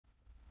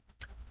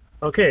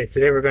Okay,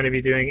 today we're going to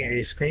be doing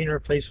a screen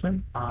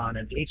replacement on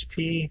an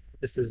HP.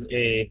 This is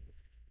a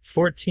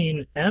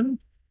 14M.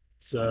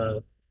 It's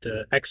the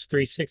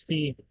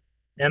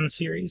X360M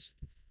series.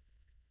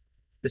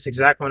 This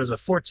exact one is a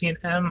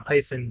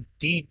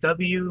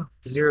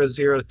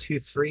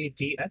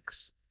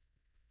 14m-dw0023dx.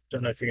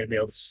 Don't know if you're going to be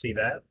able to see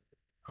that.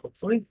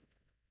 Hopefully.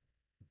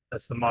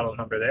 That's the model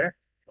number there.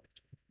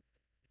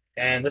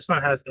 And this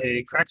one has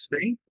a cracked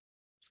screen.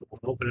 So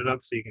we'll open it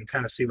up so you can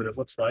kind of see what it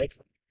looks like.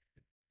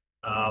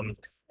 Um,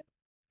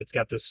 it's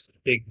got this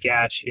big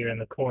gash here in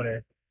the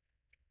corner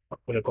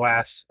with a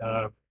glass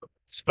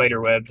spider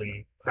webbed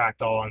and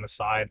cracked all on the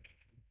side.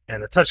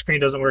 And the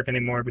touchscreen doesn't work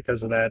anymore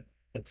because of that.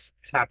 It's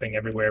tapping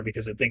everywhere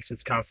because it thinks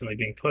it's constantly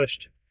being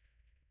pushed.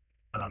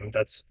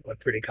 That's a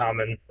pretty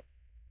common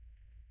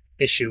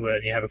issue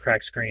when you have a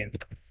cracked screen.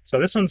 So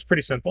this one's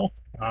pretty simple.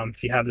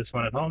 If you have this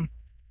one at home,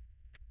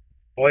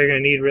 all you're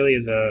going to need really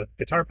is a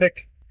guitar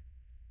pick.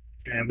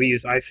 And we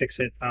use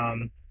iFixit,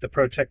 the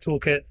Pro Tech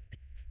Toolkit.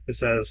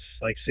 This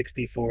has like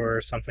 64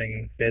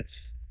 something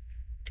bits.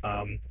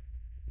 On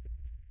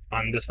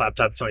this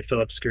laptop, it's only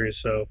Phillips screws,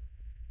 so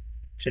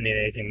shouldn't need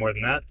anything more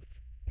than that.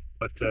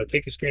 But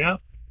take the screen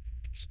out.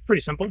 It's pretty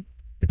simple.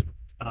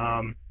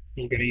 You're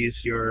going to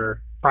use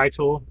your pry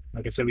tool.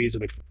 Like I said, we use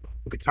a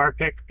guitar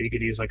pick, but you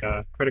could use like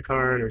a credit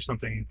card or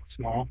something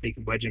small that you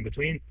can wedge in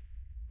between.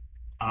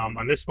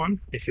 On this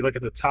one, if you look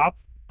at the top,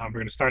 we're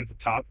going to start at the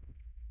top.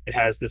 It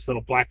has this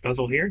little black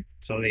bezel here,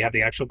 so they have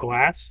the actual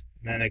glass,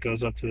 and then it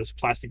goes up to this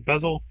plastic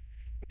bezel,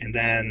 and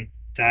then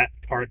that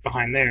part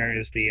behind there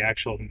is the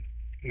actual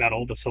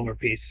metal. The silver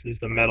piece is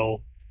the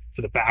metal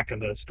for the back of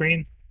the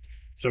screen.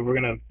 So we're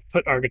going to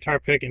put our guitar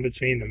pick in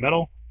between the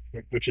metal,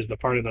 which is the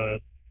part of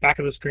the back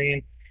of the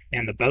screen,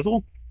 and the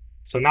bezel.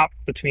 So not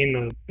between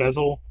the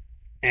bezel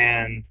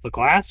and the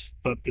glass,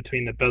 but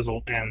between the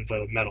bezel and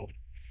the metal.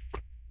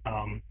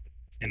 And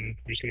we're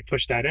just going to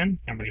push that in,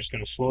 and we're just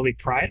going to slowly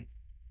pry it.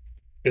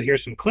 You'll hear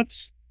some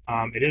clips.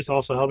 It is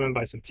also held in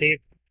by some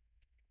tape,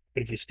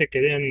 but if you stick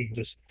it in,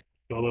 just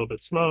go a little bit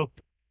slow,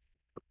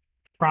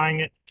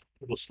 prying it,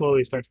 it will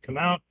slowly start to come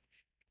out,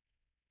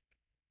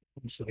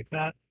 just like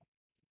that.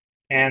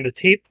 And the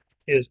tape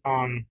is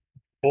on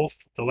both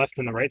the left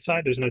and the right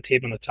side. There's no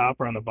tape on the top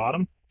or on the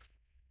bottom.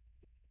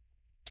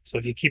 So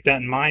if you keep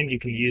that in mind, you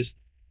can use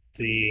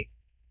the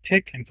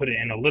pick and put it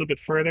in a little bit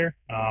further.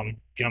 You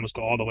can almost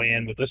go all the way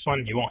in with this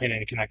one. You won't hit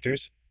any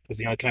connectors because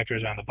the only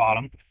connectors are on the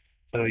bottom.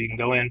 So you can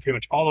go in pretty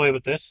much all the way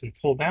with this and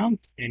pull down,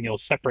 and you'll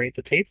separate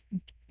the tape.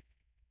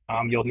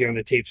 You'll hear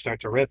the tape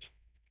start to rip,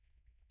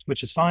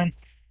 which is fine.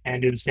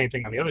 And do the same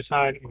thing on the other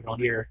side. You'll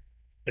hear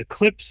the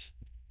clips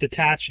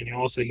detach, and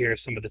you'll also hear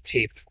some of the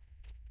tape.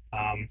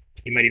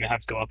 You might even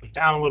have to go up and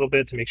down a little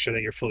bit to make sure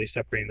that you're fully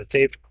separating the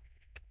tape.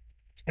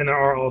 And there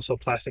are also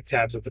plastic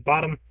tabs at the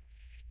bottom.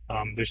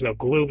 There's no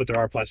glue, but there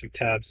are plastic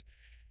tabs.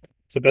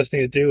 So the best thing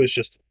to do is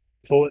just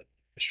pull it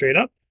straight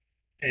up,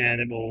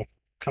 and it will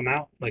come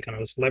out like on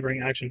this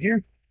levering action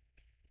here.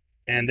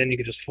 And then you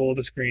can just fold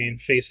the screen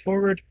face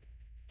forward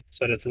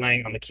so that it's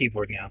laying on the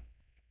keyboard now.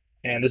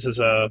 And this is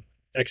a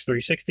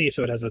X360,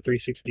 so it has a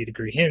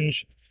 360-degree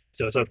hinge,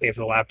 so it's okay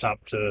for the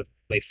laptop to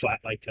lay flat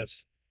like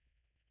this.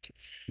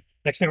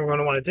 Next thing we're going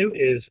to want to do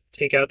is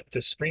take out the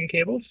screen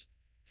cables.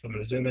 So I'm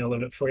going to zoom in a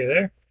little bit for you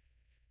there.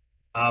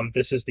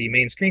 This is the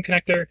main screen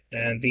connector,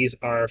 and these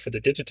are for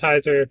the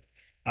digitizer.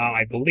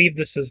 I believe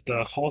this is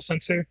the Hall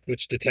sensor,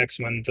 which detects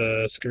when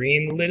the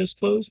screen lid is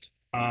closed,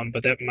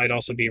 but that might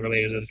also be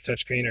related to the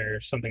touchscreen or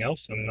something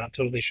else. I'm not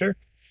totally sure.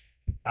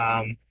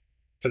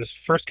 For this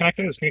first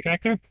connector, the screen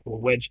connector, we'll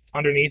wedge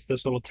underneath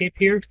this little tape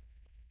here,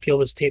 peel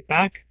this tape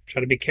back, try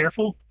to be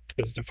careful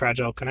because it's a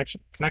fragile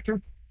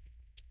connector.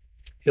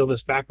 Peel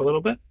this back a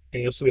little bit,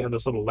 and you'll see we have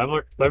this little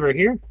lever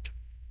here. You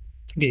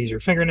can use your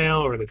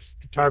fingernail or this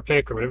guitar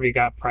pick or whatever you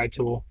got, pry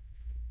tool.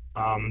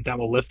 That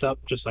will lift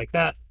up just like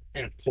that,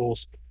 and it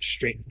pulls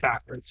straight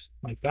backwards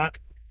like that.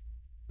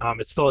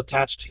 It's still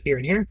attached here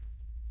and here.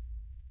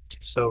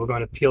 So we're going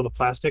to peel the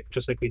plastic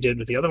just like we did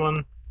with the other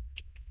one,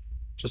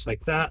 just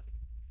like that.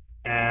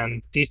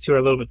 And these two are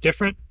a little bit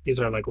different. These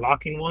are like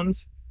locking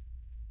ones.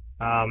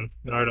 In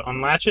order to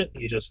unlatch it,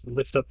 you just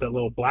lift up that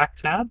little black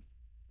tab.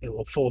 It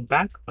will fold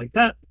back like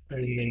that,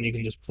 and then you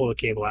can just pull the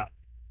cable out.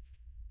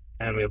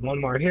 And we have one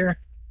more here.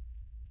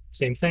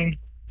 Same thing.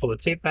 Pull the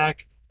tape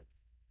back,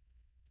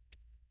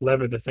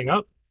 lever the thing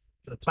up,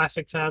 the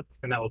plastic tab,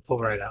 and that will pull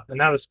right out. And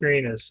now the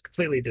screen is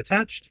completely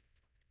detached.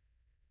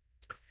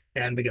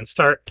 And we can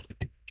start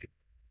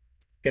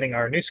getting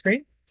our new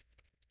screen.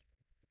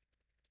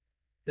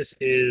 This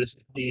is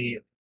the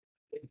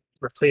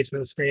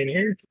replacement screen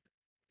here.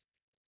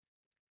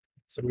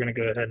 So we're going to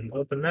go ahead and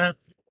open that.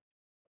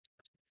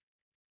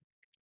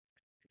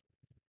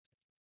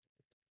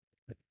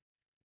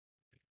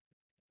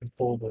 And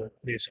pull the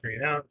new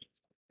screen out.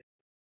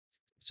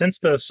 Since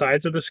the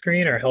sides of the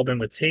screen are held in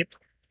with tape,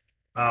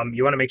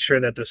 you want to make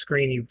sure that the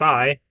screen you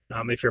buy,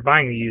 if you're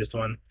buying a used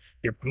one,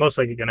 you're most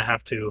likely going to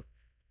have to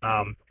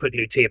put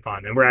new tape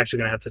on. And we're actually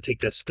going to have to take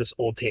this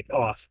old tape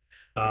off.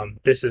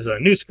 This is a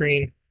new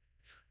screen.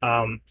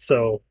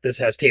 So this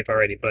has tape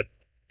already, but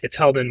it's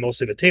held in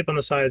mostly with tape on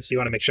the sides. So you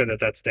want to make sure that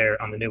that's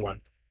there on the new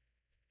one.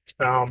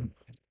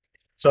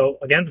 So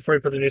again, before we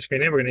put the new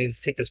screen in, we're going to need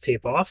to take this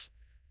tape off.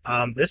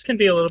 This can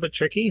be a little bit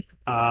tricky.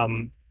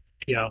 In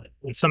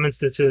some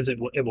instances, it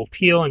will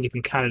peel and you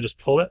can kind of just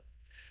pull it.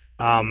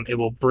 It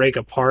will break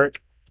apart,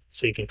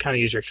 so you can kind of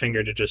use your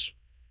finger to just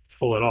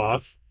pull it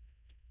off.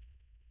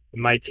 It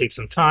might take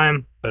some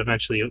time, but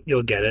eventually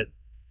you'll get it.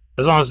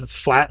 As long as it's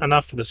flat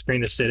enough for the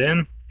screen to sit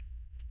in,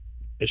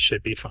 it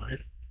should be fine.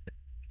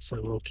 So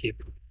we'll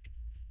keep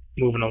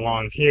moving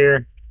along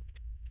here.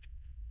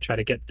 Try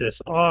to get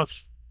this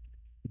off.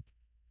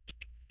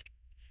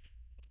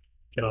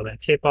 Get all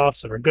that tape off,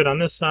 so we're good on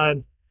this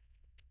side.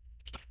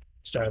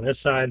 Start on this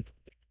side.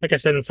 Like I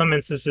said, in some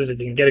instances, if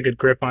you can get a good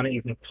grip on it,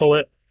 you can pull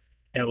it,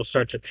 and it will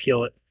start to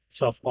peel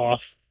itself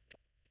off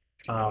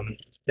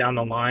down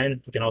the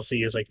line. You can also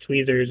use like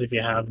tweezers if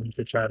you have them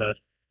to try to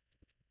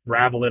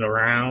ravel it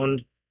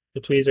around the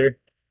tweezer.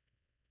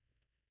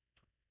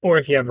 Or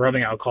if you have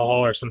rubbing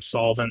alcohol or some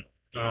solvent,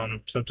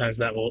 sometimes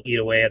that will eat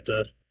away at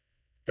the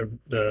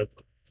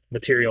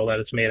material that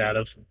it's made out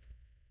of.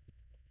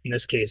 In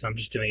this case, I'm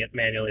just doing it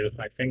manually with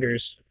my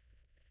fingers.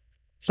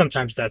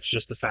 Sometimes that's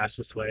just the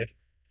fastest way.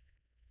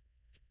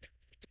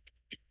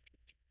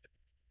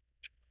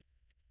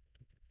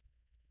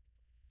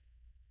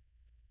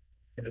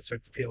 And it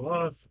starts to peel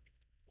off.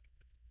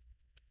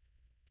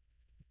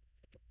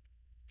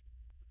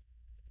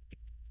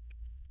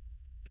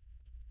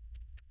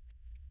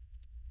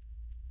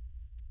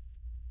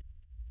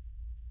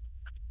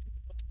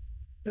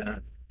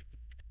 That.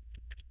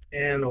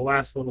 And the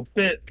last little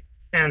bit.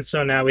 And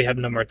so now we have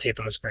no more tape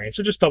on the screen.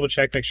 So just double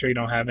check, make sure you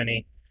don't have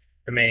any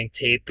remaining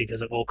tape,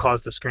 because it will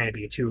cause the screen to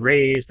be too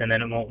raised and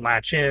then it won't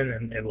latch in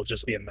and it will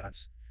just be a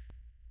mess.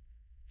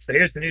 So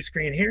here's the new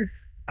screen here.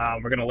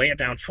 We're going to lay it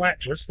down flat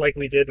just like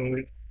we did when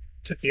we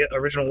took the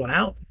original one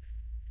out.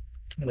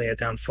 Lay it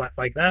down flat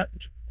like that.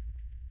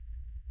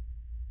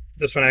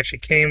 This one actually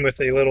came with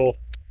a little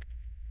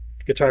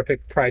guitar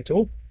pick pry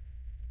tool.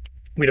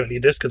 We don't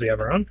need this because we have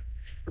our own.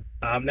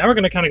 Now we're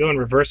going to kind of go in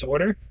reverse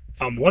order.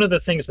 One of the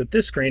things with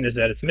this screen is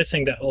that it's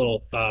missing that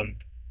little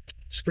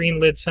screen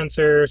lid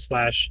sensor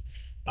slash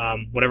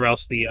whatever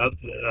else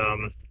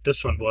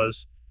this one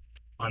was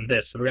on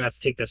this. So we're going to have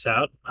to take this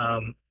out.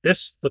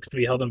 This looks to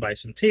be held in by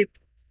some tape,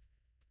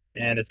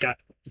 and it's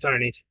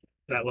underneath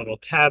that little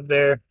tab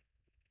there.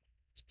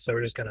 So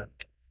we're just going to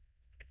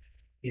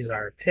use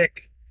our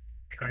pick,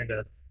 kind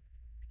of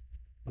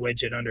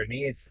wedge it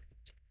underneath.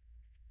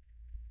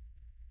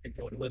 It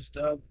will lift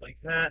up like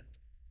that,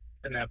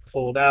 and that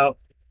pulled out.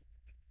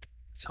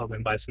 It's held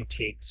in by some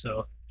tape.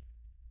 So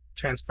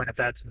transplant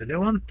that to the new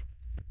one.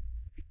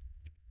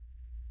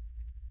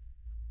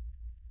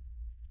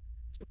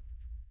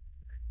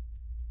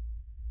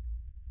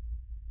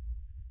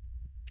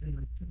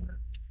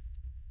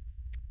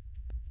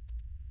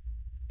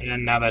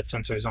 And now that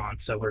sensor's on,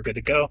 so we're good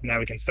to go. Now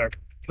we can start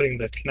putting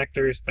the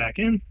connectors back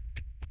in.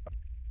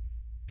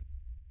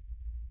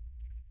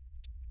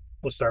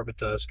 We'll start with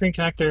the screen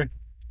connector.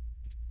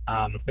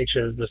 Make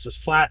sure that this is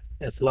flat,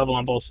 it's level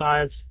on both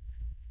sides.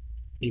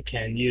 You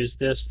can use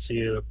this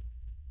to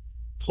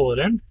pull it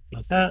in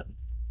like that.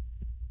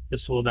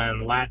 This will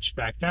then latch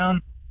back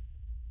down.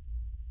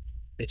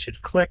 It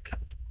should click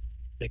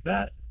like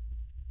that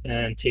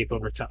and tape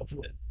over top of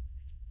it.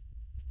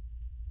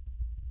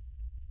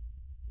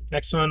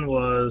 Next one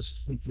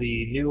was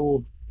the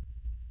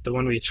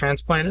one we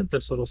transplanted,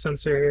 this little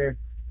sensor here.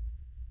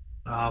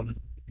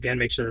 Again,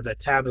 make sure that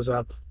tab is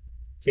up,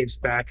 tape's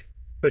back,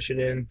 push it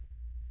in,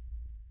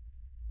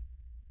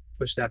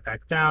 push that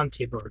back down,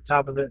 tape over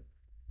top of it.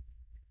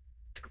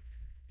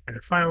 And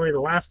then finally, the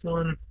last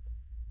one,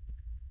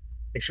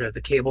 make sure that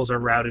the cables are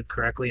routed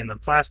correctly in the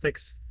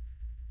plastics.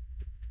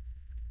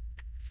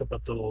 Flip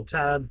up the little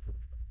tab,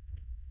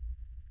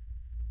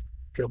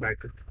 peel back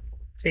the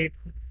tape,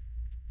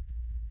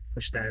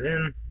 push that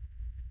in,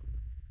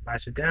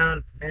 latch it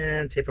down,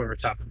 and tape over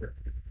top of it.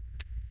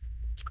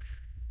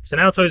 So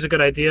now it's always a good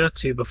idea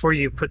to, before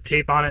you put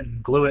tape on it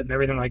and glue it and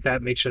everything like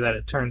that, make sure that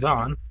it turns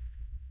on.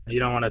 You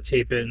don't want to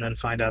tape it and then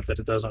find out that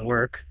it doesn't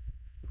work.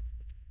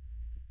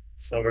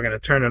 So we're going to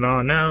turn it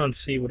on now and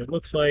see what it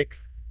looks like.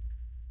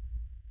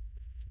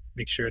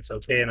 Make sure it's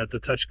okay and that the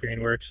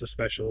touchscreen works,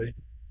 especially.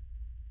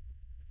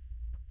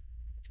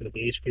 So the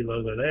HP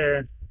logo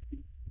there.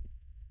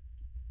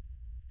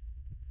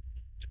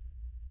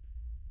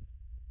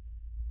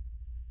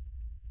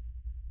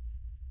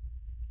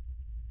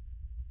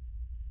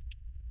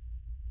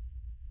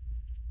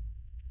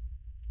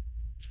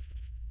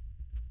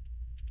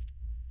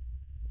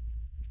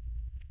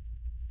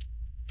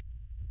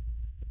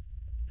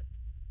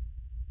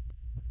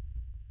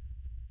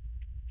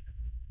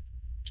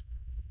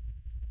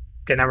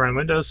 Okay, now we're on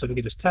Windows, so we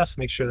can just test,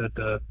 make sure that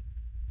the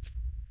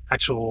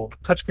actual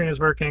touchscreen is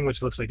working,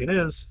 which looks like it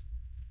is.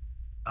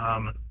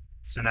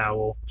 So now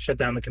we'll shut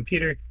down the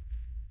computer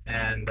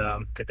and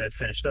get that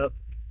finished up.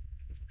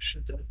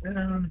 Shut that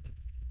down.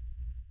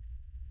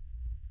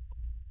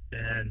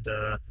 And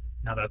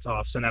now that's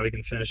off, so now we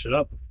can finish it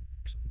up.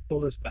 So pull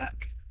this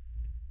back.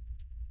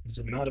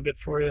 Zoom out a bit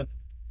for you.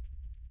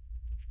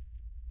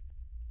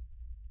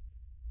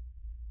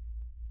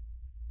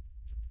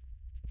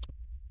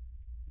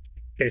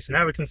 Okay, so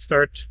now we can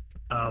start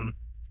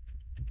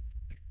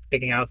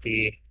picking out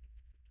the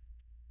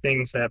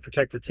things that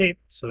protect the tape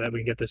so that we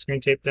can get the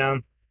screen tape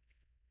down.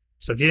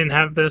 So if you didn't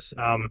have this,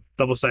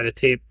 double-sided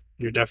tape,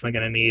 you're definitely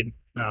going to need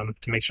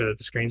to make sure that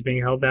the screen's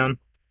being held down.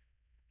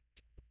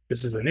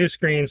 This is a new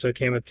screen, so it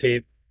came with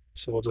tape.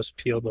 So we'll just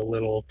peel the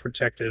little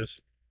protective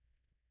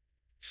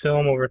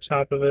film over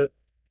top of it.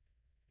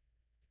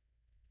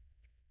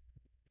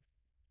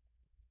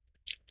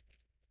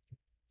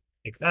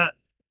 Like that.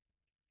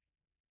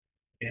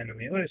 And on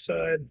the other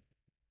side,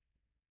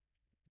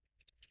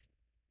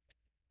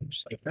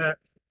 just like that.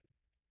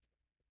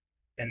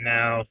 And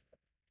now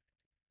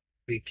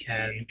we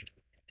can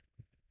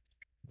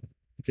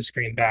put the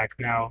screen back.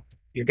 Now,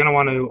 you're going to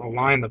want to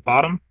align the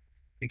bottom.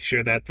 Make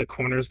sure that the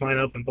corners line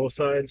up on both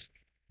sides,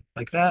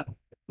 like that.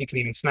 You can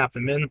even snap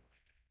them in,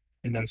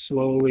 and then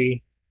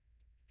slowly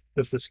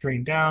lift the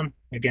screen down.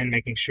 Again,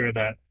 making sure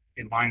that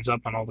it lines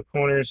up on all the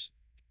corners.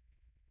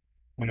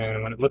 And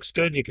then when it looks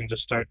good, you can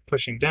just start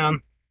pushing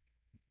down.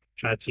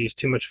 Try not to use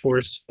too much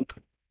force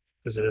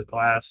because it is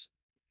glass.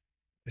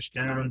 Push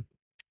down.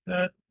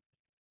 That.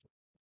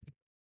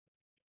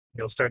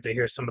 You'll start to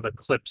hear some of the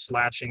clips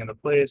latching into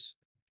place.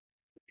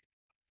 You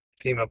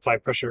can even apply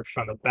pressure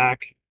from the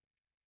back.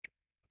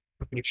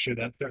 Make sure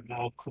that they're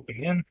all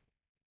clipping in.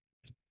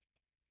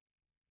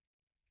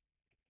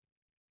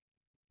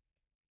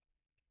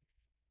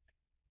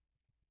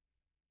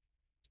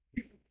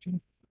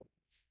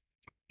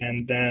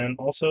 And then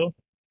also,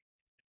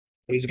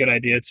 always a good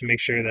idea to make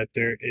sure that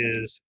there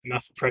is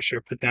enough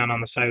pressure put down on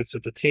the sides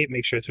of the tape.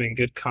 Make sure it's making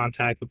good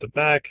contact with the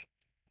back.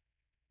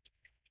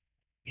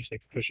 Just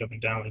like to push up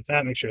and down like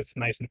that. Make sure it's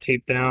nice and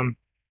taped down.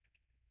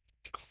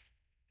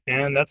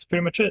 And that's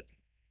pretty much it.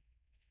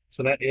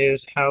 So that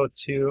is how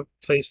to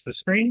place the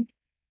screen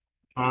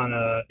on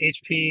a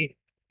HP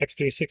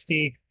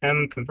x360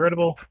 M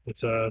convertible.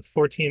 It's a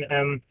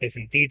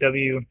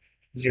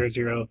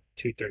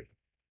 14m-dw0023.